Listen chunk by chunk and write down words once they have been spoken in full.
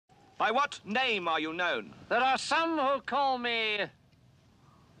By what name are you known? There are some who call me...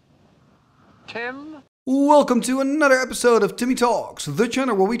 Tim? Welcome to another episode of Timmy Talks, the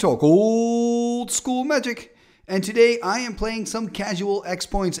channel where we talk old school magic. And today I am playing some casual X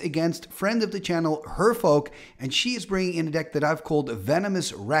points against friend of the channel, Herfolk, and she is bringing in a deck that I've called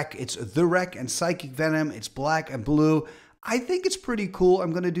Venomous Rack. It's the Rack and Psychic Venom. It's black and blue. I think it's pretty cool.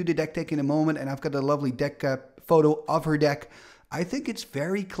 I'm going to do the deck in a moment, and I've got a lovely deck photo of her deck. I think it's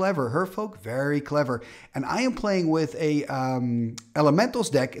very clever. Herfolk, very clever. And I am playing with a Elementals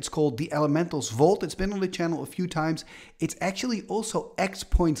deck. It's called the Elementals Vault. It's been on the channel a few times. It's actually also X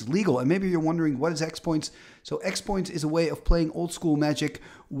points legal. And maybe you're wondering, what is X points? So X points is a way of playing old school magic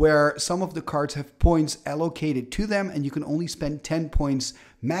where some of the cards have points allocated to them, and you can only spend 10 points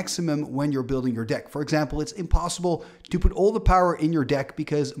maximum when you're building your deck. For example, it's impossible to put all the power in your deck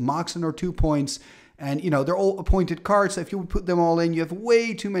because Moxen are 2 points. And, you know, they're all appointed cards. So if you would put them all in, you have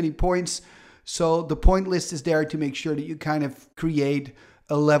way too many points. So the point list is there to make sure that you kind of create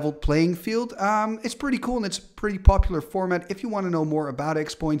a leveled playing field. It's pretty cool, and it's a pretty popular format. If you want to know more about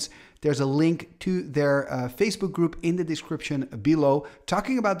X Points, there's a link to their Facebook group in the description below.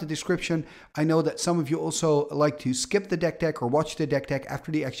 Talking about the description, I know that some of you also like to skip the deck or watch the deck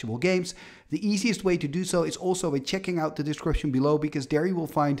after the actual games. The easiest way to do so is also by checking out the description below, because there you will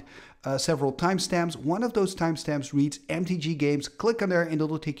find several timestamps. One of those timestamps reads MTG Games. Click on there and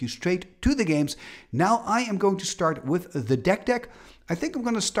it'll take you straight to the games. Now I am going to start with the deck. I think I'm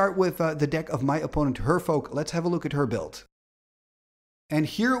going to start with the deck of my opponent, Herfolk. Let's have a look at her build. And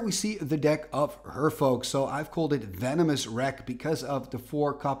here we see the deck of Herfolk. So I've called it Venomous Rack because of the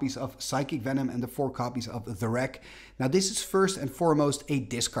 4 copies of Psychic Venom and the 4 copies of the Rack. Now this is first and foremost a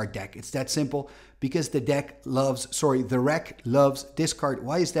discard deck. It's that simple, because the Rack loves discard.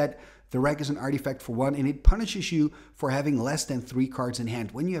 Why is that? The Rack is an artifact for 1, and it punishes you for having less than 3 cards in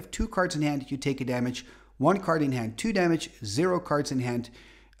hand. When you have 2 cards in hand, you take a damage. 1 card in hand, 2 damage. 0 cards in hand,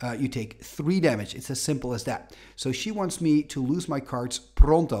 you take 3 damage. It's as simple as that. So she wants me to lose my cards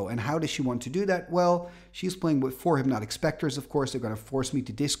pronto. And how does she want to do that? Well, she's playing with 4 Hypnotic Specters. Of course, they're going to force me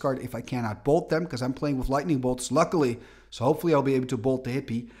to discard if I cannot bolt them, because I'm playing with lightning bolts, luckily. So hopefully I'll be able to bolt the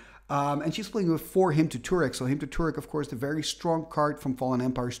hippie. And she's playing with 4 Him to Tourach. So Him to Tourach, of course, the very strong card from Fallen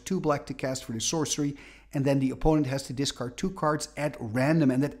Empires, 2 black to cast for the sorcery. And then the opponent has to discard 2 cards at random.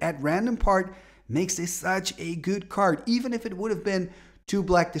 And that at random part makes this such a good card. Even if it would have been 2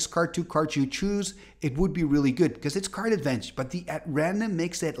 black, discard 2 cards you choose, it would be really good because it's card advantage. But the at random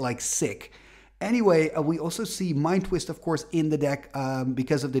makes it like sick. Anyway, we also see Mind Twist, of course, in the deck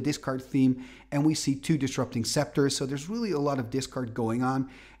because of the discard theme. And we see 2 Disrupting Scepters. So there's really a lot of discard going on.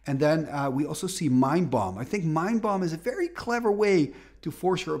 And then we also see Mind Bomb. I think Mind Bomb is a very clever way to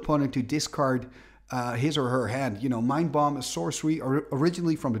force your opponent to discard his or her hand. You know, Mind Bomb, a sorcery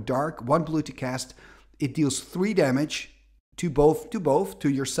originally from the dark, 1 blue to cast. It deals 3 damage to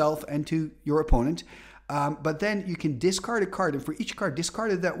yourself and to your opponent. But then you can discard a card, and for each card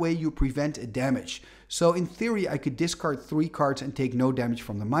discarded that way, you prevent a damage. So in theory, I could discard 3 cards and take no damage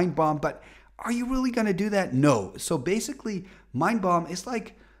from the Mind Bomb, but are you really going to do that? No. So basically, Mind Bomb is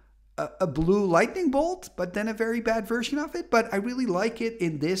like a blue lightning bolt, but then a very bad version of it. But I really like it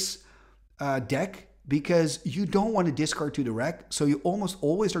in this deck because you don't want to discard to the Rack, so you almost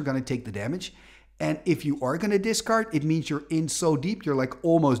always are going to take the damage. And if you are going to discard, it means you're in so deep, you're like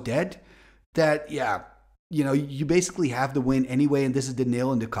almost dead, that, yeah, you know, you basically have the win anyway, and this is the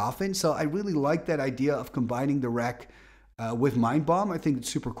nail in the coffin. So I really like that idea of combining the Rack with Mind Bomb. I think it's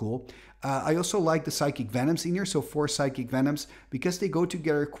super cool. I also like the Psychic Venoms in here, so 4 Psychic Venoms, because they go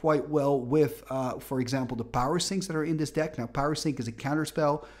together quite well with, for example, the Power Sinks that are in this deck. Now, Power Sink is a counter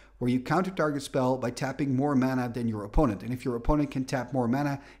spell where you counter target spell by tapping more mana than your opponent. And if your opponent can tap more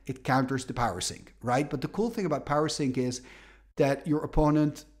mana, it counters the Power Sink, right? But the cool thing about Power Sink is that your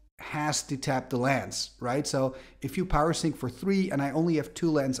opponent has to tap the lands, right? So if you Power Sink for 3 and I only have 2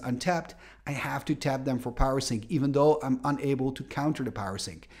 lands untapped, I have to tap them for Power Sink, even though I'm unable to counter the Power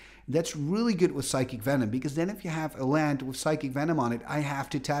Sink. That's really good with Psychic Venom, because then if you have a land with Psychic Venom on it, I have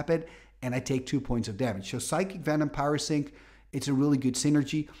to tap it and I take 2 points of damage. So Psychic Venom, Power Sink, it's a really good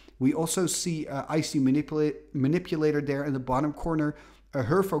synergy. We also see Icy Manipulator there in the bottom corner.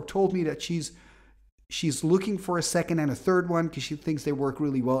 Herfolk told me that she's looking for a second and a third one because she thinks they work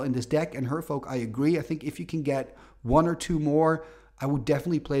really well in this deck. And Herfolk, I agree. I think if you can get 1 or 2 more, I would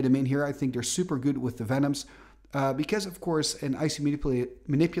definitely play them in here. I think they're super good with the Venoms because, of course, an Icy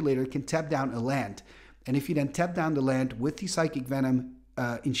Manipulator can tap down a land. And if you then tap down the land with the Psychic Venom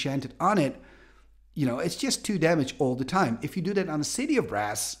enchanted on it, you know, it's just 2 damage all the time. If you do that on a City of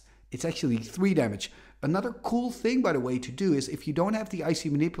Brass, it's actually 3 damage. Another cool thing, by the way, to do is if you don't have the Icy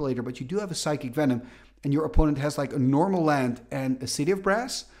Manipulator, but you do have a Psychic Venom, and your opponent has like a normal land and a City of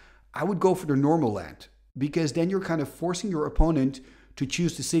Brass, I would go for the normal land, because then you're kind of forcing your opponent to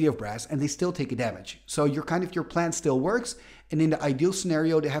choose the City of Brass, and they still take a damage. So your plan still works, and in the ideal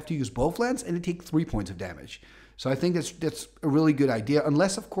scenario, they have to use both lands, and they take 3 points of damage. So I think that's a really good idea,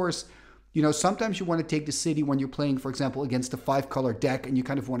 unless, of course, you know, sometimes you want to take the city when you're playing, for example, against a 5-color deck, and you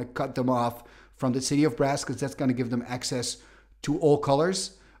kind of want to cut them off from the City of Brass because that's going to give them access to all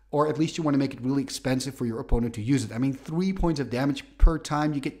colors, or at least you want to make it really expensive for your opponent to use it. I mean, 3 points of damage per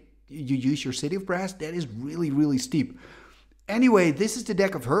time you use your City of Brass, that is really, really steep. Anyway, this is the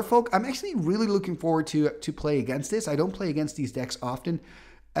deck of Herfolk. I'm actually really looking forward to play against this. I don't play against these decks often,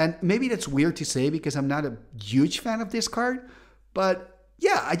 and maybe that's weird to say because I'm not a huge fan of this card, but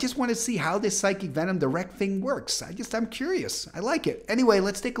yeah, I just want to see how this Psychic Venom, the Wreck thing works. I'm curious. I like it. Anyway,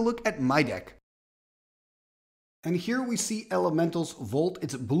 let's take a look at my deck. And here we see Elemental's Volt.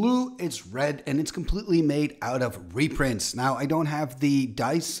 It's blue, it's red, and it's completely made out of reprints. Now, I don't have the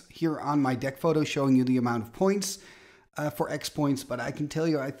dice here on my deck photo showing you the amount of points for X points, but I can tell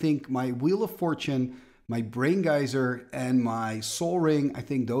you, I think my Wheel of Fortune, my Brain Geyser, and my Soul Ring, I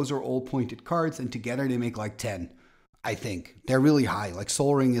think those are all pointed cards, and together they make like 10. I think. They're really high. Like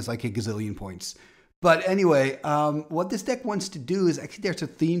Soul Ring is like a gazillion points. But anyway, what this deck wants to do is, actually there's a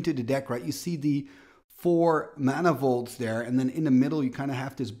theme to the deck, right? You see the 4 mana volts there, and then in the middle you kind of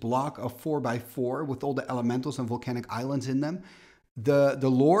have this block of 4x4 with all the elementals and volcanic islands in them. The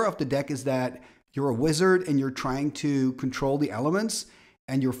lore of the deck is that you're a wizard and you're trying to control the elements,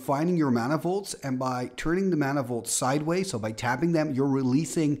 and you're finding your mana volts, and by turning the mana volts sideways, so by tapping them, you're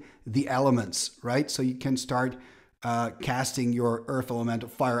releasing the elements, right? So you can start casting your earth elemental,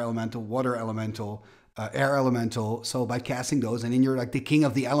 fire elemental, water elemental, air elemental. So by casting those, and then you're like the king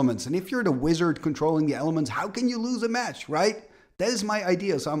of the elements. And if you're the wizard controlling the elements, how can you lose a match, right? That is my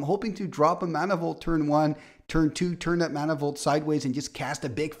idea. So I'm hoping to drop a mana volt turn 1, turn 2, turn that mana volt sideways and just cast a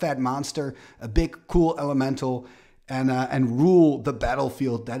big fat monster, a big cool elemental, and rule the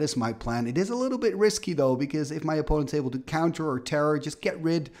battlefield. That is my plan. It is a little bit risky though, because if my opponent's able to counter or terror, just get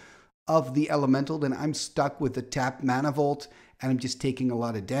rid of the elemental, then I'm stuck with the tapped mana volt and I'm just taking a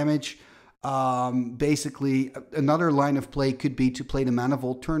lot of damage. Basically, another line of play could be to play the mana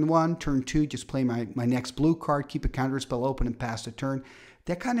volt turn 1, turn 2, just play my next blue card, keep a counter spell open and pass the turn.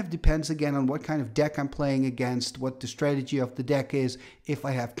 That kind of depends again on what kind of deck I'm playing against, what the strategy of the deck is, if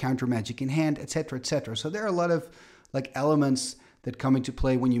I have counter magic in hand, etc., etc. So there are a lot of like elements that come into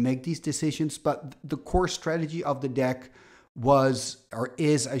play when you make these decisions, but the core strategy of the deck was, or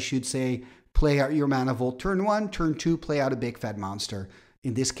is, I should say, play out your mana volt turn 1, turn 2, play out a big fat monster.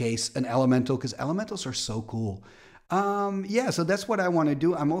 In this case, an elemental, because elementals are so cool. Yeah, so that's what I want to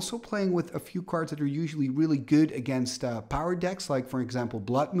do. I'm also playing with a few cards that are usually really good against power decks. Like, for example,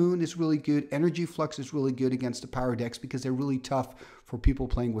 Blood Moon is really good. Energy Flux is really good against the power decks because they're really tough for people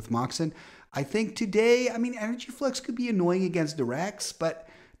playing with Moxen. I think today, I mean, Energy Flux could be annoying against the racks, but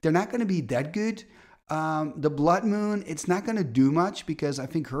they're not going to be that good. The Blood Moon, it's not going to do much because I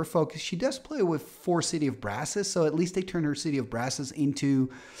think Herfolk, she does play with 4 City of Brasses, so at least they turn her City of Brasses into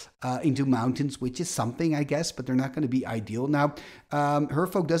mountains, which is something, I guess, but they're not going to be ideal. Now,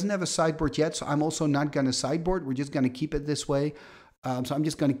 Herfolk doesn't have a sideboard yet, so I'm also not going to sideboard. We're just going to keep it this way. So I'm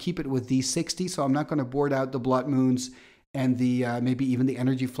just going to keep it with these 60, so I'm not going to board out the Blood Moons and the maybe even the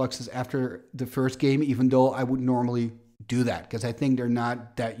Energy Fluxes after the first game, even though I would normally do that because I think they're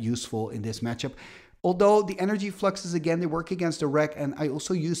not that useful in this matchup. Although the Energy Fluxes, again, they work against the wreck, and I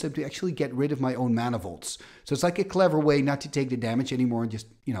also use them to actually get rid of my own mana volts. So it's like a clever way not to take the damage anymore and just,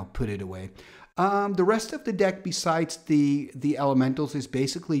 you know, put it away. The rest of the deck, besides the elementals, is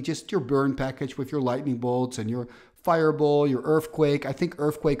basically just your burn package with your lightning bolts and your fireball, your earthquake. I think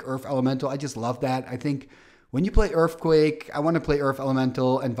earthquake, earth elemental, I just love that. I think when you play earthquake, I want to play earth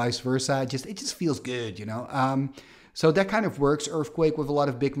elemental and vice versa. It just feels good, you know. So that kind of works, Earthquake, with a lot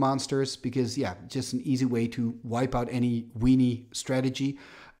of big monsters because, yeah, just an easy way to wipe out any weenie strategy.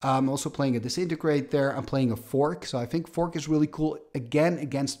 I'm also playing a Disintegrate there. I'm playing a Fork, so I think Fork is really cool. Again,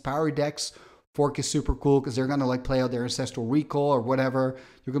 against power decks, Fork is super cool because they're going to like play out their Ancestral Recall or whatever.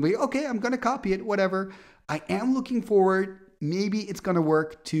 You're going to be, okay, I'm going to copy it, whatever. I am looking forward, maybe it's going to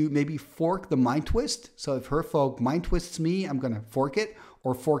work to maybe fork the Mind Twist. So if Herfolk Mind Twists me, I'm going to fork it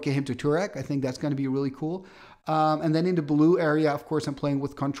or fork him to Tourach. I think that's going to be really cool. And then in the blue area, of course, I'm playing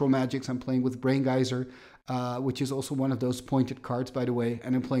with Control Magics. I'm playing with Brain Geyser, which is also one of those pointed cards, by the way.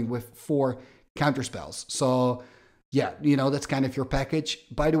 And I'm playing with 4 counterspells. So, yeah, you know, that's kind of your package.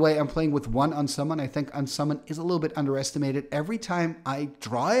 By the way, I'm playing with 1 Unsummon. I think Unsummon is a little bit underestimated. Every time I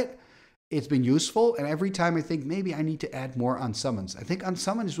draw it, it's been useful. And every time I think maybe I need to add more unsummons. I think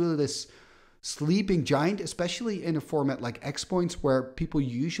unsummon is really this sleeping giant, especially in a format like X Points, where people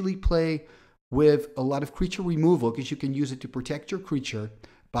usually play with a lot of creature removal, because you can use it to protect your creature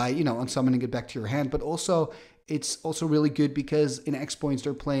by, unsummoning it back to your hand. But also, it's also really good because in X Points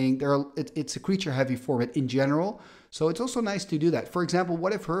it's a creature heavy format in general. So it's also nice to do that. For example,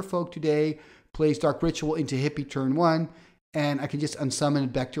 what if Herfolk today plays Dark Ritual into Hippie turn 1, and I can just unsummon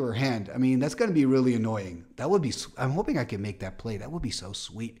it back to her hand? I mean, that's going to be really annoying. I'm hoping I can make that play. That would be so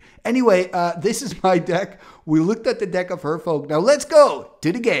sweet. Anyway, this is my deck. We looked at the deck of Herfolk. Now let's go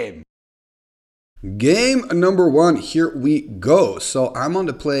to the game. Game number 1. Here we go. So I'm on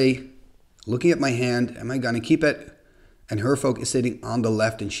the play, looking at my hand. Am I going to keep it? And Herfolk is sitting on the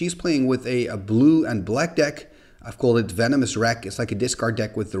left, and she's playing with a blue and black deck. I've called it Venomous Rack. It's like a discard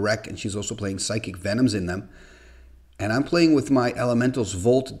deck with the Rack, and she's also playing Psychic Venoms in them. And I'm playing with my Elementals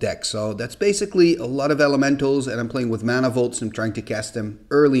Volt deck. So that's basically a lot of Elementals, and I'm playing with Mana Volts. I'm trying to cast them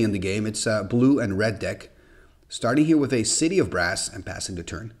early in the game. It's a blue and red deck. Starting here with a City of Brass and passing the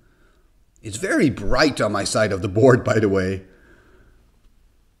turn. It's very bright on my side of the board, by the way.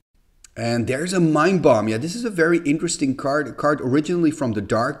 And there's a Mind Bomb. Yeah, this is a very interesting card. A card originally from the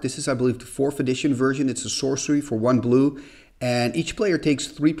Dark. This is, I believe, the 4th edition version. It's a sorcery for 1 blue. And each player takes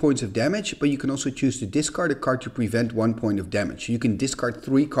 3 points of damage, but you can also choose to discard a card to prevent 1 point of damage. You can discard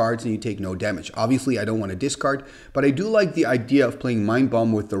 3 cards and you take no damage. Obviously, I don't want to discard, but I do like the idea of playing Mind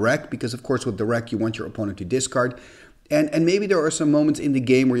Bomb with the Wreck, because of course with the Wreck you want your opponent to discard. And maybe there are some moments in the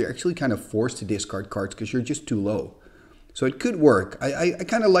game where you're actually kind of forced to discard cards because you're just too low. So it could work. I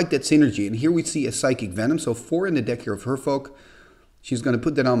kind of like that synergy. And here we see a Psychic Venom. So 4 in the deck here of Herfolk. She's going to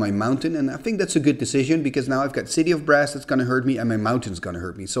put that on my mountain. And I think that's a good decision, because now I've got City of Brass that's going to hurt me and my mountain's going to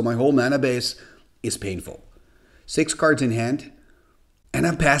hurt me. So my whole mana base is painful. 6 cards in hand. And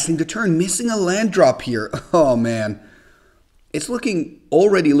I'm passing the turn, missing a land drop here. Oh man. It's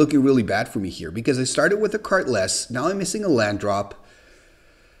already looking really bad for me here, because I started with a card less. Now I'm missing a land drop.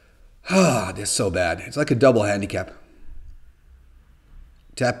 Ah, that's so bad. It's like a double handicap.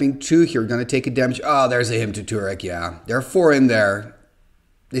 Tapping 2 here, going to take a damage. Oh, there's a Hymn to Tourach, yeah. There are 4 in there.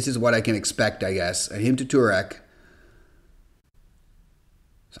 This is what I can expect, I guess. A Hymn to Tourach.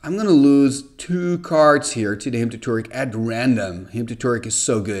 So I'm going to lose 2 cards here to the Hymn to Tourach at random. Hymn to Tourach is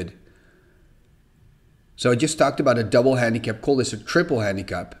so good. So I just talked about a double handicap. Call this a triple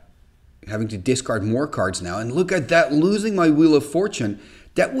handicap. Having to discard more cards now. And look at that, losing my Wheel of Fortune.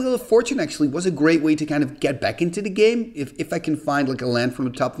 That Wheel of Fortune actually was a great way to kind of get back into the game. If I can find like a land from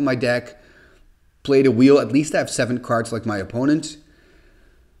the top of my deck, play the wheel, at least I have 7 cards like my opponent.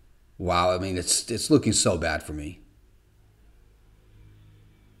 Wow, I mean, it's looking so bad for me.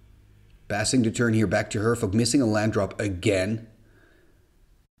 Passing the turn here back to Herfolk, missing a land drop again.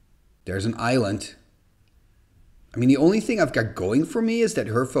 There's an island. I mean, the only thing I've got going for me is that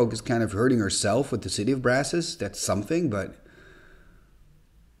Herfolk is kind of hurting herself with the City of Brasses. That's something, but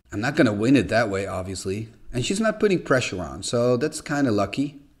I'm not going to win it that way, obviously. And she's not putting pressure on, so that's kind of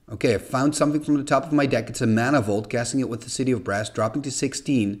lucky. Okay, I found something from the top of my deck. It's a Mana Volt, casting it with the City of Brass, dropping to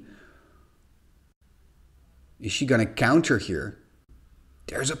 16. Is she going to counter here?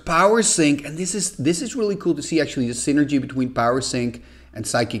 There's a Power Sink, and this is really cool to see, actually, the synergy between Power Sink and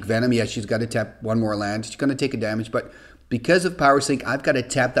Psychic Venom. Yeah, she's got to tap 1 more land. She's going to take a damage, but because of Power Sink, I've got to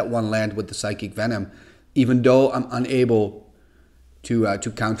tap that 1 land with the Psychic Venom, even though I'm unable to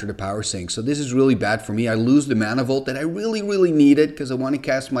counter the Power Sink. So this is really bad for me. I lose the Mana Volt that I really, really needed, because I want to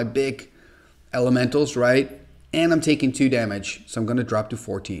cast my big Elementals, right? And I'm taking 2 damage, so I'm going to drop to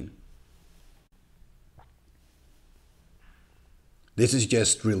 14. This is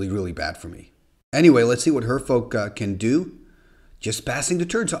just really, really bad for me. Anyway, let's see what Herfolk can do. Just passing the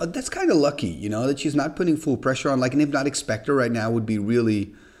turn. So that's kind of lucky, you know, that she's not putting full pressure on. Like an Hypnotic Specter right now would be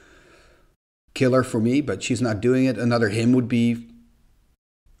really killer for me, but she's not doing it. Another Hymn would be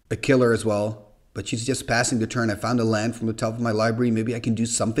a killer as well, but she's just passing the turn. I found a land from the top of my library. Maybe I can do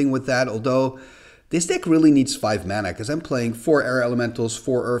something with that, although this deck really needs 5 mana, because I'm playing 4 Air Elementals,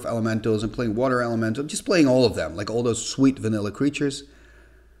 4 Earth Elementals, I'm playing Water Elementals, I'm just playing all of them, like all those sweet vanilla creatures.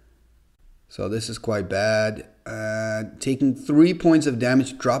 So this is quite bad. Taking 3 points of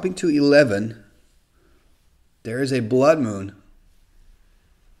damage, dropping to 11. There is a Blood Moon.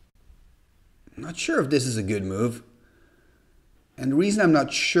 I'm not sure if this is a good move. And the reason I'm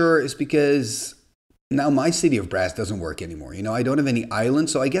not sure is because now my City of Brass doesn't work anymore. You know, I don't have any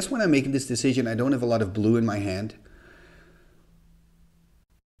islands, so I guess when I'm making this decision, I don't have a lot of blue in my hand.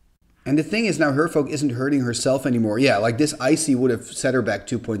 And the thing is, now Herfolk isn't hurting herself anymore. Yeah, like this Icy would have set her back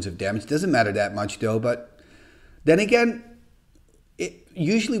 2 points of damage. Doesn't matter that much, though. But then again,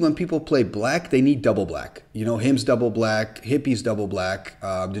 Usually when people play black, they need double black. You know, him's double black, hippie's double black,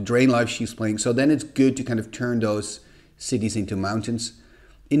 the drain life she's playing. So then it's good to kind of turn those cities into mountains.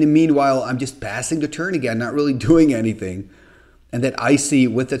 In the meanwhile, I'm just passing the turn again, not really doing anything. And that Icy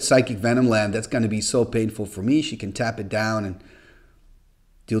with that Psychic Venom land, that's going to be so painful for me. She can tap it down and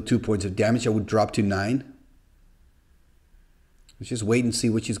deal 2 points of damage. I would drop to 9. Let's just wait and see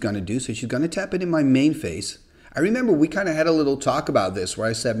what she's going to do. So she's going to tap it in my main phase. I remember we kind of had a little talk about this where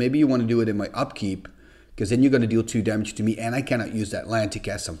I said maybe you want to do it in my upkeep because then you're going to deal 2 damage to me and I cannot use that land to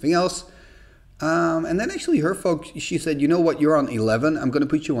cast something else. And then actually Herfolk, she said, you know what, you're on 11, I'm going to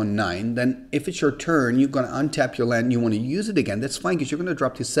put you on 9. Then if it's your turn, you're going to untap your land and you want to use it again. That's fine because you're going to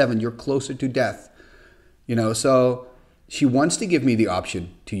drop to 7. You're closer to death. You know, so she wants to give me the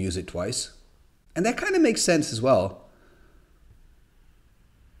option to use it twice. And that kind of makes sense as well.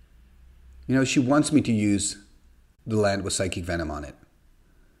 You know, she wants me to use the land with Psychic Venom on it.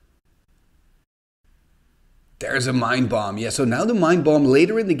 There's a Mind Bomb. Yeah, so now the Mind Bomb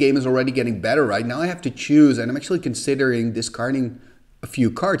later in the game is already getting better, right? Now I have to choose, and I'm actually considering discarding a few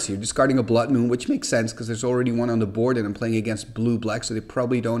cards here. Discarding a Blood Moon, which makes sense because there's already one on the board and I'm playing against blue-black, so they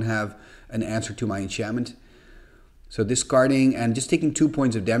probably don't have an answer to my enchantment. So discarding and just taking 2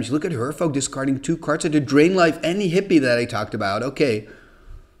 points of damage. Look at Herfolk discarding 2 cards of the Drain Life and the Hippie that I talked about. Okay,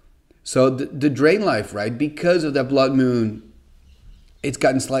 so the Drain Life, right? Because of that Blood Moon, it's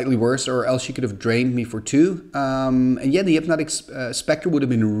gotten slightly worse, or else she could have drained me for 2. And yeah, the Hypnotic Specter would have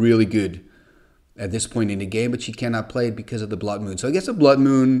been really good at this point in the game, but she cannot play it because of the Blood Moon. So I guess the Blood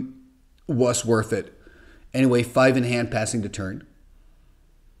Moon was worth it. Anyway, 5 in hand, passing the turn.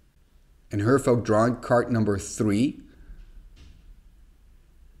 And Herfolk drawing card number 3.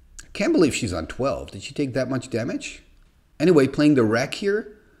 I can't believe she's on 12. Did she take that much damage? Anyway, playing the Rack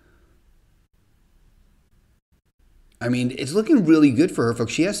here. I mean, it's looking really good for her,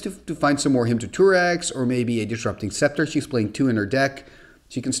 folks. She has to find some more Hymn to Tourach or maybe a Disrupting Scepter. She's playing 2 in her deck.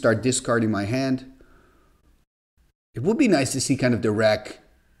 She can start discarding my hand. It would be nice to see kind of the Rack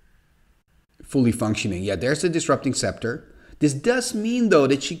fully functioning. Yeah, there's the Disrupting Scepter. This does mean, though,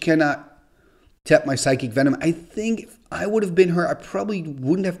 that she cannot tap my Psychic Venom. I think if I would have been her, I probably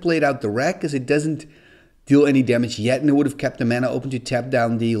wouldn't have played out the Rack because it doesn't deal any damage yet, and it would have kept the mana open to tap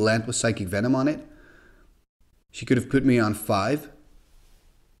down the land with Psychic Venom on it. She could have put me on 5.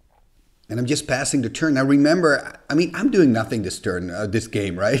 And I'm just passing the turn. Now remember, I mean, I'm doing nothing this turn, this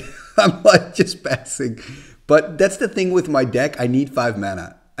game, right? I'm like just passing. But that's the thing with my deck. I need 5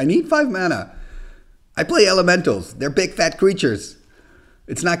 mana. I need 5 mana. I play elementals. They're big fat creatures.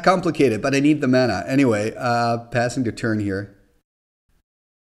 It's not complicated, but I need the mana. Anyway, passing the turn here.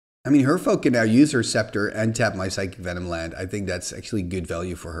 I mean, Herfolk can now use her Scepter and tap my Psychic Venom land. I think that's actually good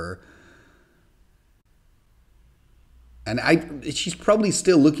value for her. And she's probably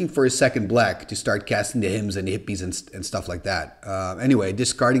still looking for a second black to start casting the hymns and the hippies and stuff like that. Anyway,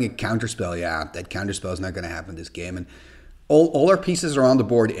 discarding a counterspell. Yeah, that counterspell is not going to happen this game. And all our pieces are on the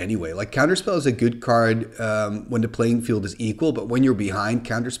board anyway. Like, counterspell is a good card when the playing field is equal. But when you're behind,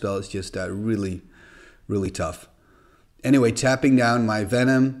 counterspell is just really, really tough. Anyway, tapping down my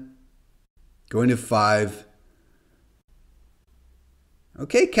Venom. Going to 5.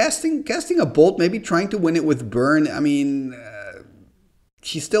 Okay, casting a bolt, maybe trying to win it with burn. I mean,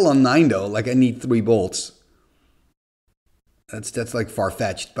 she's still on 9 though. Like, I need 3 bolts. That's like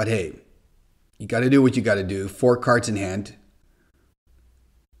far-fetched. But hey, you got to do what you got to do. 4 cards in hand.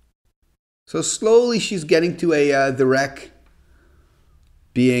 So slowly she's getting to the Rack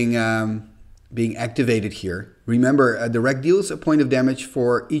being activated here. Remember, the Rack deals a point of damage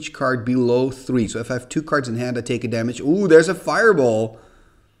for each card below 3. So if I have 2 cards in hand, I take a damage. Ooh, there's a Fireball.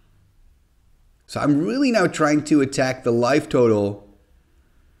 So I'm really now trying to attack the life total.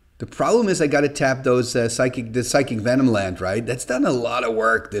 The problem is I got to tap those the Psychic Venom land, right? That's done a lot of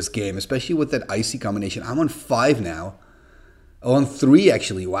work this game, especially with that Icy combination. I'm on 5 now. Oh, on 3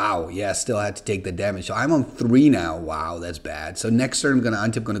 actually. Wow. Yeah, still had to take the damage. So I'm on 3 now. Wow, that's bad. So next turn I'm going to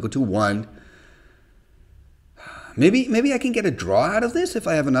untap, going to go to 1. Maybe I can get a draw out of this if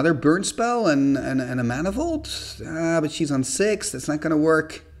I have another burn spell and a mana vault. But she's on 6. That's not going to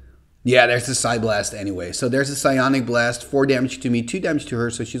work. Yeah, there's the Psy Blast anyway. So there's a Psionic Blast. 4 damage to me, 2 damage to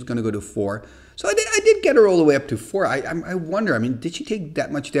her. So she's going to go to 4. So I did get her all the way up to 4. I wonder, I mean, did she take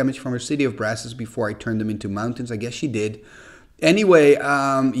that much damage from her City of Brasses before I turned them into mountains? I guess she did. Anyway,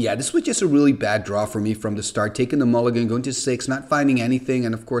 yeah, this was just a really bad draw for me from the start. Taking the mulligan, going to 6, not finding anything.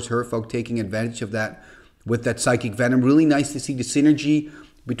 And of course, Herfolk taking advantage of that with that Psychic Venom. Really nice to see the synergy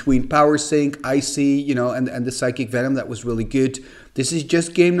between Power Sync, Icy, you know, and the Psychic Venom. That was really good. This is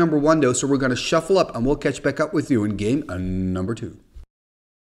just game number 1, though, so we're going to shuffle up, and we'll catch back up with you in game number 2.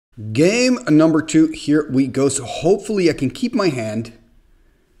 Game number 2, here we go. So hopefully I can keep my hand,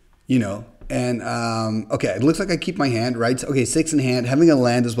 you know, and okay, it looks like I keep my hand, right? So, okay, 6 in hand, having a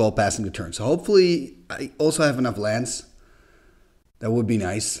land as well, passing the turn. So hopefully I also have enough lands. That would be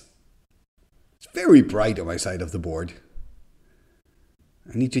nice. It's very bright on my side of the board.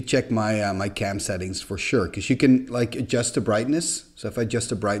 I need to check my my cam settings for sure, because you can like adjust the brightness. So if I adjust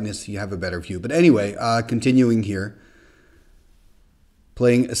the brightness, you have a better view. But anyway, continuing here.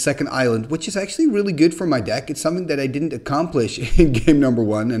 Playing a second island, which is actually really good for my deck. It's something that I didn't accomplish in game number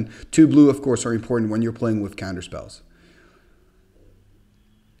 1. And 2 blue, of course, are important when you're playing with counterspells.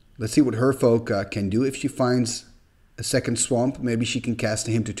 Let's see what Herfolk can do. If she finds a second swamp, maybe she can cast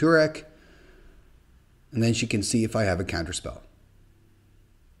a hymn to Tourach. And then she can see if I have a counterspell.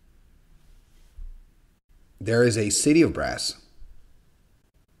 There is a City of Brass.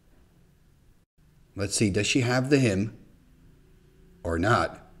 Let's see, does she have the hymn? Or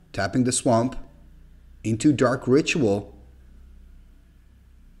not. Tapping the swamp into Dark Ritual.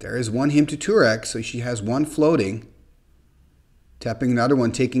 There is one hymn to Tourach, so she has one floating. Tapping another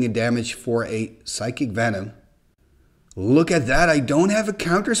one, taking a damage for a Psychic Venom. Look at that, I don't have a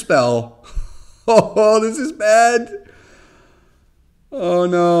counterspell. Oh, this is bad. Oh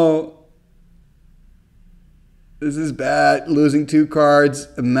no. This is bad. Losing 2 cards,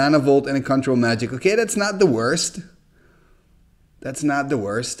 a Mana Vault and a Control Magic. Okay, that's not the worst. That's not the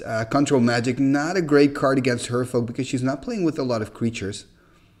worst. Control Magic, not a great card against Herfolk because she's not playing with a lot of creatures.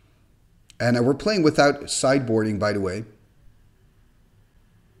 And we're playing without sideboarding, by the way.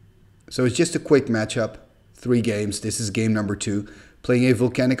 So it's just a quick matchup. 3 games. This is game number 2. Playing a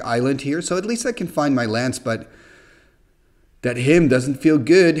Volcanic Island here. So at least I can find my lands, but that hymn doesn't feel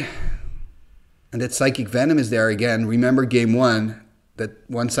good. And that Psychic Venom is there again. Remember game 1, that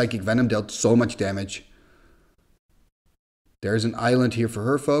one Psychic Venom dealt so much damage. There's an island here for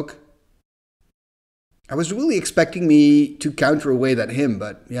Herfolk. I was really expecting me to counter away that hymn,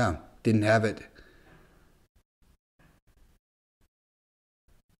 but yeah, didn't have it.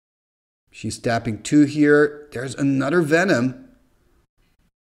 She's tapping 2 here. There's another Venom.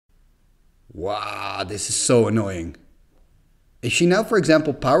 Wow, this is so annoying. If she now, for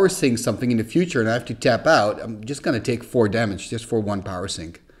example, power sinks something in the future and I have to tap out, I'm just going to take 4 damage just for 1 power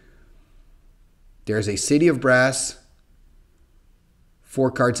sink. There's a City of Brass. 4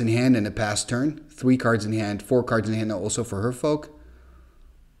 cards in hand and a pass turn. 3 cards in hand, 4 cards in hand also for Herfolk.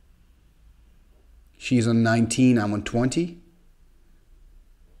 She's on 19, I'm on 20.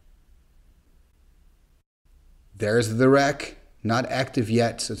 There's the Rack. Not active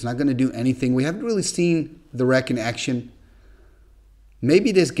yet, so it's not going to do anything. We haven't really seen the Rack in action.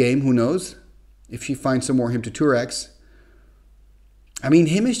 Maybe this game, who knows? If she finds some more hymn to Tourach. I mean,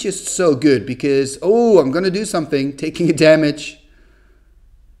 him is just so good because, oh, I'm going to do something. Taking a damage.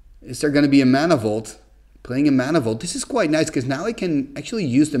 Is there going to be a Mana Vault? Playing a Mana Vault. This is quite nice because now I can actually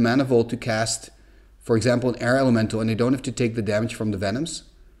use the Mana Vault to cast, for example, an Air Elemental and I don't have to take the damage from the Venoms.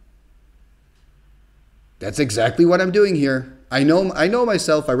 That's exactly what I'm doing here. I know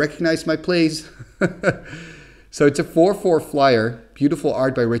myself. I recognize my plays. So it's a 4/4 flyer. Beautiful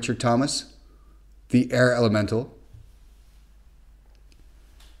art by Richard Thomas. The Air Elemental.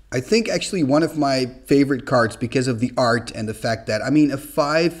 I think actually one of my favorite cards because of the art and the fact that, I mean, a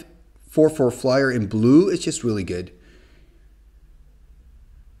 5/4/4 flyer in blue is just really good.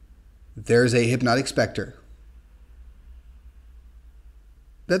 There's a Hypnotic Specter.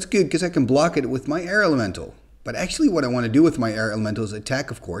 That's good because I can block it with my Air Elemental. But actually what I want to do with my Air Elemental is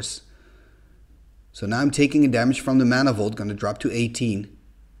attack, of course. So now I'm taking a damage from the Mana Vault, going to drop to 18.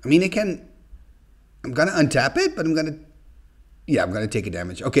 I mean, I'm going to untap it, but I'm going to take a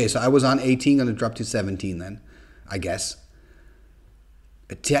damage. Okay, so I was on 18, going to drop to 17 then, I guess.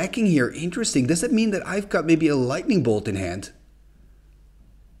 Attacking here, interesting. Does that mean that I've got maybe a Lightning Bolt in hand?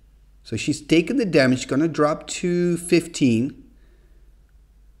 So she's taken the damage, going to drop to 15.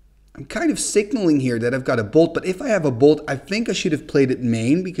 I'm kind of signaling here that I've got a Bolt, but if I have a Bolt, I think I should have played it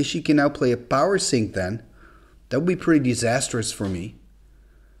main because she can now play a Power Sink then. That would be pretty disastrous for me.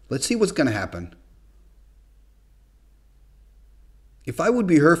 Let's see what's going to happen. If I would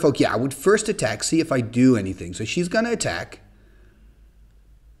be Herfolk, yeah, I would first attack, see if I do anything. So she's going to attack.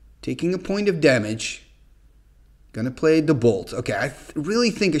 Taking a point of damage. Going to play the Bolt. Okay, I really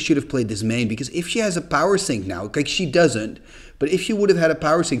think I should have played this main because if she has a Power Sink now, like she doesn't, but if she would have had a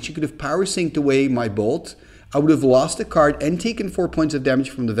Power Sink, she could have Power Synced away my Bolt. I would have lost a card and taken 4 points of damage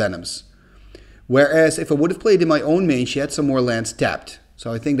from the Venoms. Whereas if I would have played in my own main, she had some more lands tapped.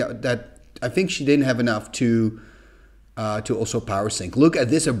 So I think I think she didn't have enough to also Power Sink. Look at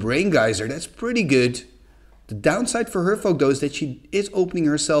this, a Brain Geyser. That's pretty good. The downside for Herfolk, though, is that she is opening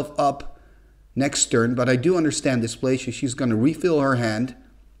herself up next turn, but I do understand this play, so she's going to refill her hand.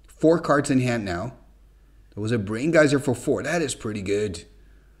 4 cards in hand now. There was a Brain Geyser for 4. That is pretty good.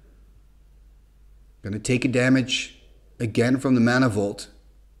 Going to take a damage again from the Mana Vault.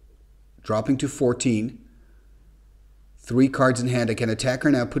 Dropping to 14. 3 cards in hand. I can attack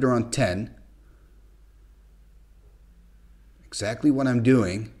her now, put her on 10. Exactly what I'm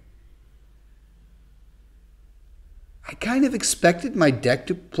doing. I kind of expected my deck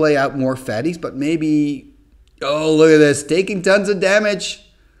to play out more fatties, but maybe... Oh, look at this. Taking tons of damage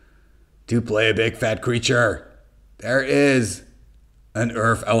to play a big fat creature. There is an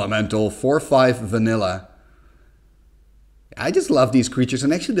Earth Elemental, 4/5 vanilla. I just love these creatures,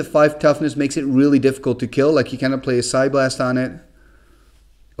 and actually the 5 toughness makes it really difficult to kill. Like, you cannot play a Psyblast on it.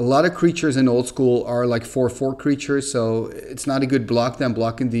 A lot of creatures in Old School are like 4/4 creatures, so it's not a good block them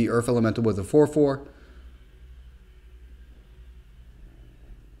blocking the Earth Elemental with a 4/4.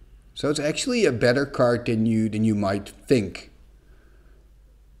 So it's actually a better card than you might think.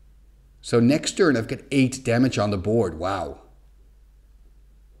 So next turn I've got 8 damage on the board. Wow.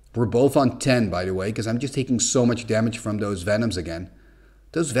 We're both on 10, by the way, because I'm just taking so much damage from those Venoms again.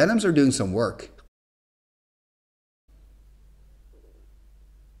 Those Venoms are doing some work.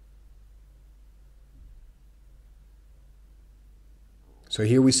 So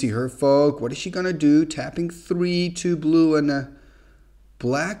here we see Herfolk. What is she going to do? Tapping 3, 2 blue and a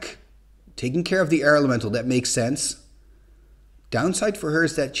black. Taking care of the Air Elemental. That makes sense. Downside for her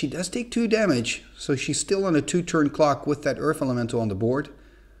is that she does take 2 damage. So she's still on a 2-turn clock with that Earth Elemental on the board.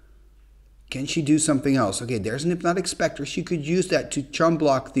 Can she do something else? Okay, there's an Hypnotic Specter. She could use that to chum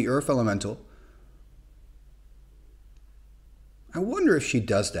block the Earth Elemental. I wonder if she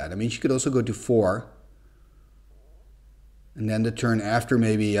does that. I mean, she could also go to 4. And then the turn after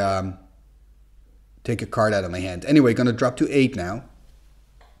maybe take a card out of my hand. Anyway, going to drop to 8 now.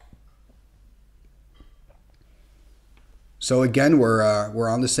 So again, we're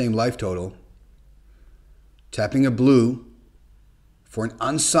on the same life total. Tapping a blue for an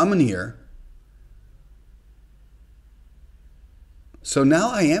unsummon here. So now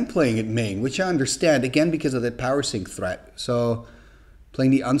I am playing it main, which I understand, again, because of that power sink threat. So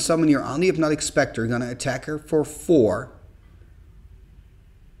playing the unsummon here on the Hypnotic Specter, going to attack her for 4.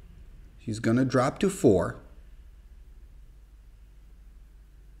 She's going to drop to 4.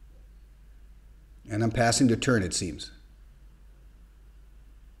 And I'm passing the turn, it seems.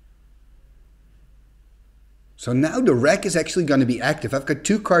 So now the wreck is actually going to be active. I've got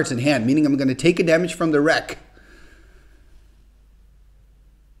 2 cards in hand, meaning I'm going to take a damage from the wreck.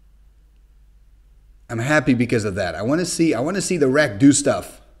 I'm happy because of that. I want to see the wreck do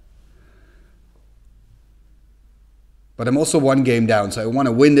stuff. But I'm also 1 game down, so I want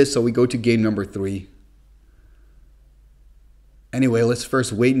to win this, so we go to game number 3. Anyway, let's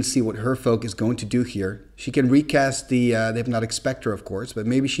first wait and see what Herfolk is going to do here. She can recast the Hypnotic Specter, of course, but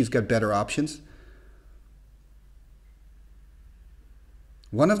maybe she's got better options.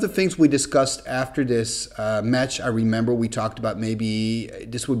 One of the things we discussed after this match, I remember we talked about maybe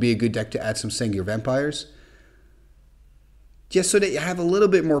this would be a good deck to add some Sengir Vampires. Just so that you have a little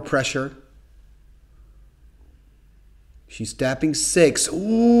bit more pressure. She's tapping 6.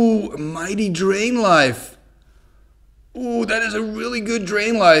 Ooh, Mighty Drain Life. Ooh, that is a really good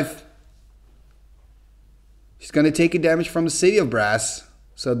Drain Life. She's going to take a damage from the City of Brass.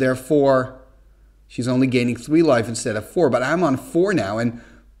 So therefore, she's only gaining 3 life instead of 4. But I'm on 4 now. And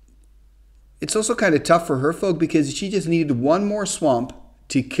it's also kind of tough for Herfolk because she just needed 1 more swamp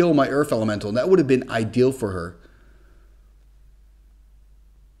to kill my Earth Elemental. And that would have been ideal for her.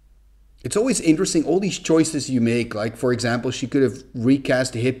 It's always interesting, all these choices you make. Like, for example, she could have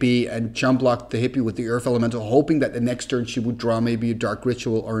recast the Hippie and chump blocked the Hippie with the Earth Elemental, hoping that the next turn she would draw maybe a Dark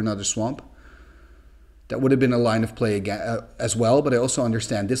Ritual or another swamp. That would have been a line of play again, as well, but I also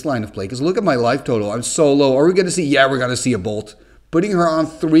understand this line of play. Because look at my life total. I'm so low. Are we going to see? Yeah, we're going to see a Bolt. Putting her on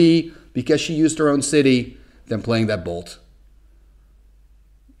 3 because she used her own city, then playing that Bolt.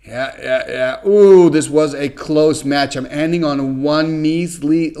 Yeah. Ooh, this was a close match. I'm ending on 1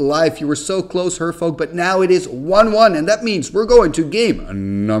 measly life. You were so close, Herfolk, but now it is 1-1, and that means we're going to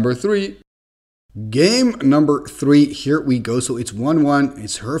game number 3. Game number 3, here we go. So it's 1-1.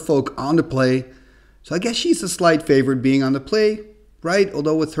 It's Herfolk on the play. So I guess she's a slight favorite being on the play, right?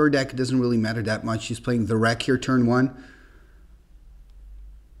 Although with her deck, it doesn't really matter that much. She's playing the Rack here turn 1.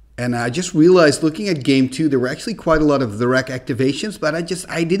 And I just realized looking at game 2, there were actually quite a lot of the Rack activations, but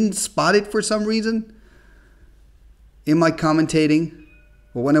I didn't spot it for some reason in my commentating.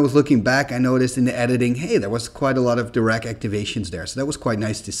 But when I was looking back, I noticed in the editing, hey, there was quite a lot of the Rack activations there. So that was quite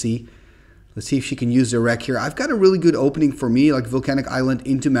nice to see. Let's see if she can use the wreck here. I've got a really good opening for me, like Volcanic Island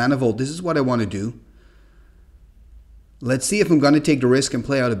into Manifold. This is what I want to do. Let's see if I'm going to take the risk and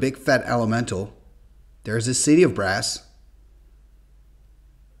play out a big fat elemental. There's a City of Brass.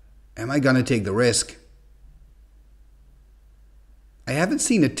 Am I going to take the risk? I haven't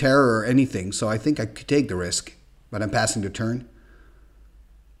seen a terror or anything, so I think I could take the risk. But I'm passing the turn.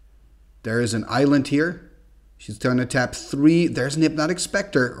 There is an island here. She's going to tap 3. There's an Hypnotic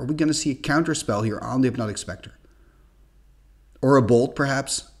Specter. Are we going to see a counter spell here on the Hypnotic Specter? Or a bolt,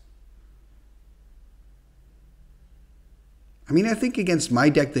 perhaps? I mean, I think against my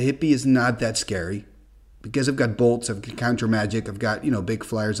deck, the Hippie is not that scary. Because I've got bolts, I've got counter magic, I've got, big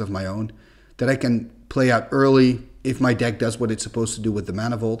flyers of my own that I can play out early if my deck does what it's supposed to do with the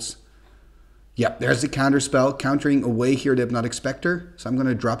mana volts. Yep, there's the counter spell, countering away here the Hypnotic Specter. So I'm going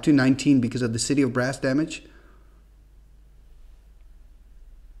to drop to 19 because of the City of Brass damage.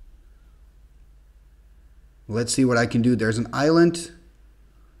 Let's see what I can do. There's an island.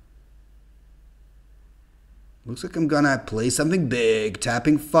 Looks like I'm going to play something big.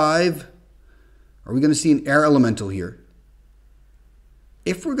 Tapping 5. Are we going to see an air elemental here?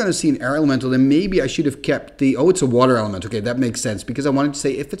 If we're going to see an air elemental, then maybe I should have kept the... Oh, it's a water element. Okay, that makes sense. Because I wanted to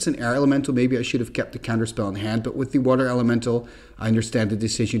say if it's an air elemental, maybe I should have kept the counter spell in hand. But with the water elemental, I understand the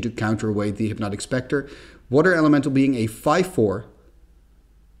decision to counter away the Hypnotic Specter. Water elemental being a 5/4.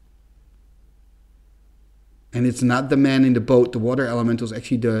 And it's not the man in the boat. The water elemental is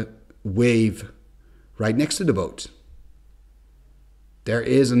actually the wave right next to the boat. There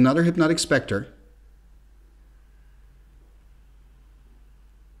is another Hypnotic Specter.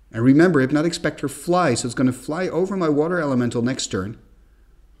 And remember, Hypnotic Specter flies, so it's going to fly over my water elemental next turn.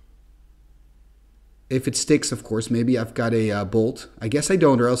 If it sticks, of course, maybe I've got a bolt. I guess I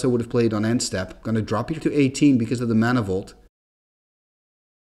don't, or else I would have played on end step. I'm going to drop here to 18 because of the mana volt.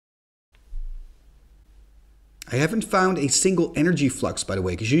 I haven't found a single energy flux, by the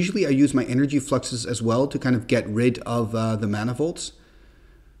way, because usually I use my energy fluxes as well to kind of get rid of the mana volts.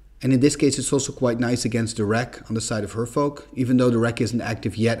 And in this case, it's also quite nice against the wreck on the side of Herfolk. Even though the wreck isn't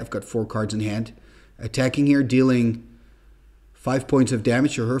active yet, I've got 4 cards in hand. Attacking here, dealing 5 points of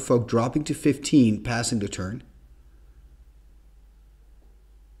damage to Herfolk, dropping to 15, passing the turn.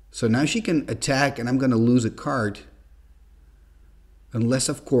 So now she can attack, and I'm going to lose a card. Unless,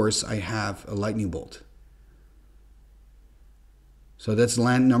 of course, I have a lightning bolt. So that's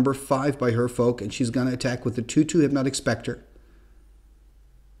land number 5 by Herfolk, and she's going to attack with the 2/2 Hypnotic Specter.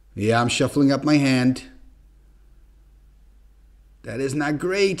 Yeah, I'm shuffling up my hand. That is not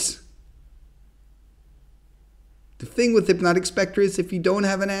great. The thing with Hypnotic Specter is if you don't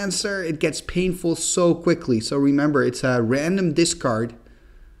have an answer, it gets painful so quickly. So remember, it's a random discard.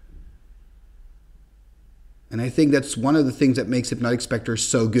 And I think that's one of the things that makes Hypnotic Specter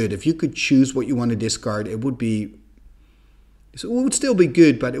so good. If you could choose what you want to discard, it would be... So it would still be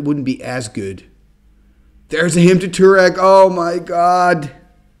good, but it wouldn't be as good. There's a hymn to Tourach. Oh my god.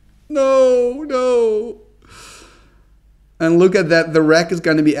 No, no. And look at that. The wreck is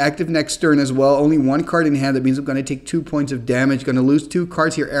going to be active next turn as well. Only 1 card in hand. That means I'm going to take 2 points of damage. Going to lose 2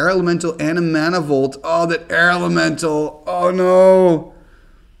 cards here. Air Elemental and a Mana Volt. Oh, that Air Elemental. Oh no.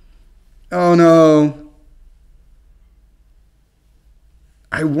 Oh no.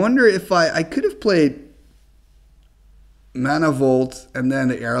 I wonder if I could have played Mana Volt and then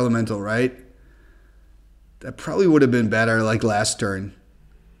the Air Elemental, right? That probably would have been better like last turn.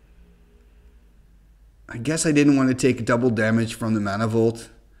 I guess I didn't want to take double damage from the Mana Volt.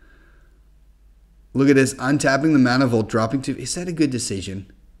 Look at this, untapping the Mana Volt, dropping to... Is that a good decision?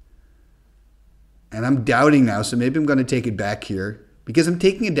 And I'm doubting now, so maybe I'm going to take it back here. Because I'm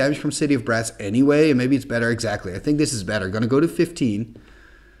taking a damage from City of Brass anyway, and maybe it's better. Exactly, I think this is better. Going to go to 15.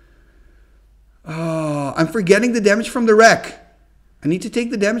 Oh, I'm forgetting the damage from the wreck. I need to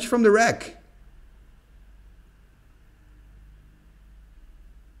take the damage from the wreck.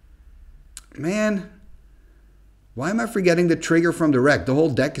 Man, why am I forgetting the trigger from the wreck? The whole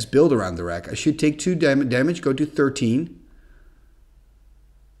deck is built around the wreck. I should take 2 damage, go to 13.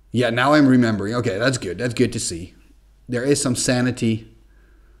 Yeah, now I'm remembering. Okay, that's good. That's good to see. There is some sanity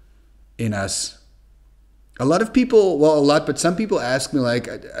in us. A lot of people, well, a lot, but some people ask me, like,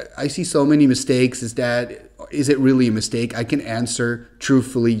 I see so many mistakes. Is it really a mistake? I can answer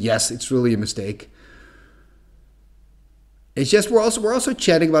truthfully, yes, it's really a mistake. It's just we're also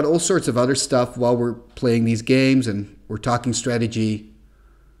chatting about all sorts of other stuff while we're playing these games, and we're talking strategy.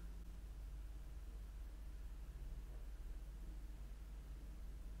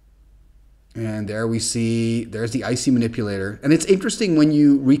 And there we see, there's the Icy Manipulator. And it's interesting when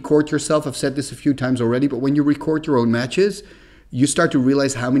you record yourself, I've said this a few times already, but when you record your own matches, you start to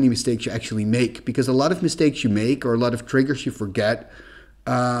realize how many mistakes you actually make. Because a lot of mistakes you make or a lot of triggers you forget,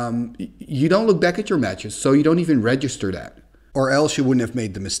 you don't look back at your matches, so you don't even register that. Or else you wouldn't have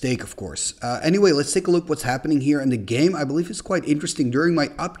made the mistake, of course. Anyway, let's take a look what's happening here in the game. I believe it's quite interesting. During my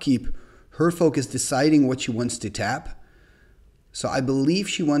upkeep, Herfolk is deciding what she wants to tap. So I believe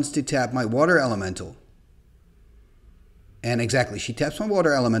she wants to tap my water elemental. And exactly, she taps my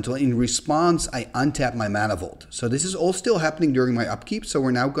water elemental. In response, I untap my mana vault. So this is all still happening during my upkeep. So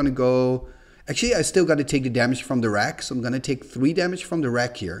we're now going to go... Actually, I still got to take the damage from the rack. So I'm going to take 3 damage from the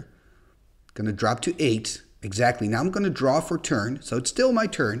rack here. Going to drop to 8. Exactly. Now I'm going to draw for turn. So it's still my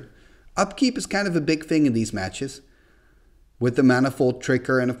turn. Upkeep is kind of a big thing in these matches. With the mana vault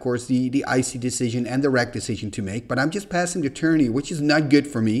trigger and of course the icy decision and the rack decision to make. But I'm just passing the turn here, which is not good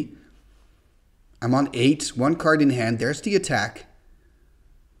for me. I'm on 8, 1 card in hand. There's the attack.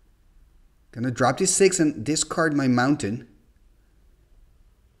 Gonna drop to 6 and discard my mountain.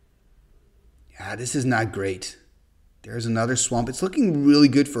 Yeah, this is not great. There's another swamp. It's looking really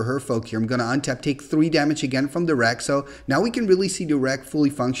good for Herfolk here. I'm gonna untap, take 3 damage again from the rack. So now we can really see the rack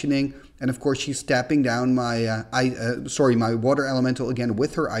fully functioning. And of course she's tapping down my, my water elemental again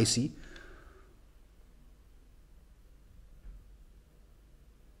with her icy.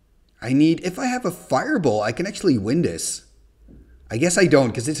 I need, if I have a fireball, I can actually win this. I guess I don't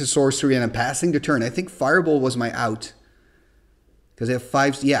because it's a sorcery and I'm passing the turn. I think fireball was my out. Because I have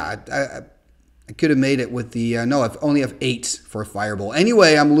 5, yeah, I could have made it with the, no, I only have 8 for a fireball.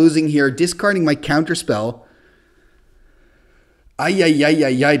 Anyway, I'm losing here, discarding my counterspell.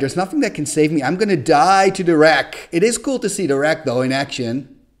 Ay, there's nothing that can save me. I'm going to die to the rack. It is cool to see the rack though in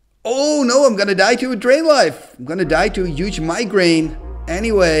action. Oh no, I'm going to die to a drain life. I'm going to die to a huge migraine.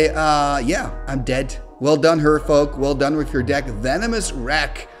 Anyway, yeah, I'm dead. Well done, Herfolk. Well done with your deck. Venomous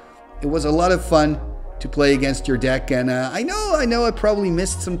Rack. It was a lot of fun to play against your deck. And I know I probably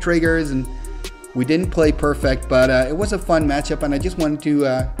missed some triggers and we didn't play perfect. But it was a fun matchup. And I just wanted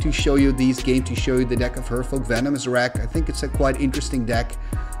to show you these games, to show you the deck of Herfolk. Venomous Rack. I think it's a quite interesting deck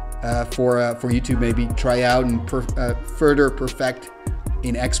for you to maybe try out and further perfect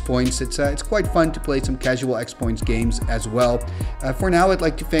in X Points. It's quite fun to play some casual X Points games as well. For now, I'd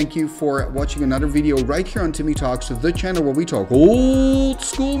like to thank you for watching another video right here on Timmy Talks, the channel where we talk old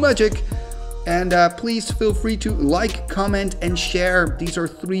school magic. And please feel free to like, comment, and share. These are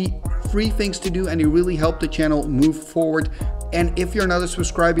 3 free things to do, and they really help the channel move forward. And if you're not a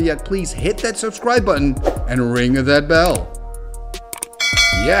subscriber yet, please hit that subscribe button and ring that bell.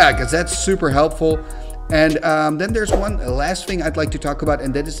 Yeah, because that's super helpful. And then there's one last thing I'd like to talk about,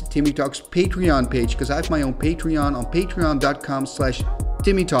 and that is the Timmy Talks Patreon page, because I have my own Patreon on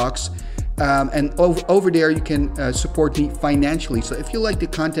patreon.com/TimmyTalks. And over there you can support me financially. So if you like the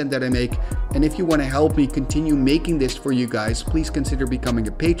content that I make, and if you want to help me continue making this for you guys, please consider becoming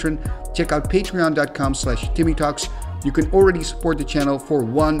a patron. Check out patreon.com/TimmyTalks. You can already support the channel for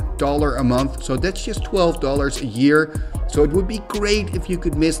 $1 a month. So that's just $12 a year. So it would be great if you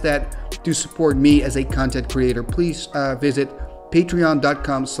could miss that to support me as a content creator. Please visit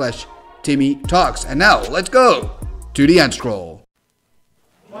patreon.com/TimmyTalks. And now let's go to the end scroll.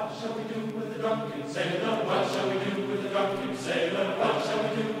 What shall we do with the drunken sailor? What shall we do with the drunken sailor? What shall we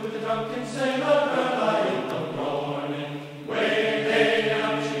do with the drunken sailor? Early in the morning, way hey and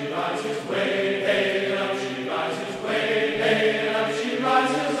up she rises, way hey and up she rises, way hey and up she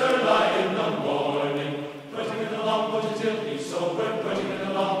rises early in the morning. Putting in the longboat until he's sober, putting in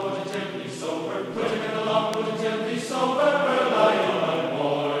the longboat until he's sober, putting in the longboat until he's sober early in the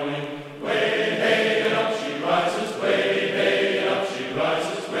morning. Way hey and up she rises, way hey and up she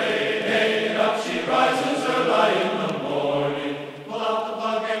rises. She rises early in the morning. Pull out the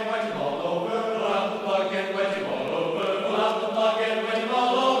plug and wet him all over. Pull out the plug and wet him all over. Pull out the plug and wet him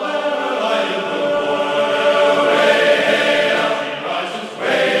all over. Early in the morning. Way hey up she rises.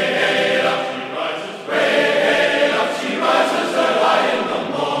 Way hey up she rises. Way hey up she rises early in the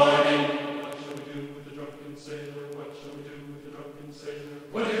morning. What shall we do with the drunken sailor? What shall we do with the drunken sailor?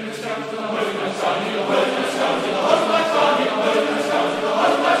 Put him in the scouts to the hood, my son. Put him in the scouts to the hood, my son. Put him in the scouts to the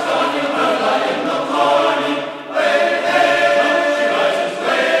hood, my son.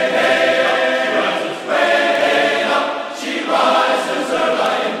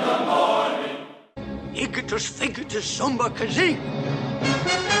 Igitus, figitus, sumba, kazee.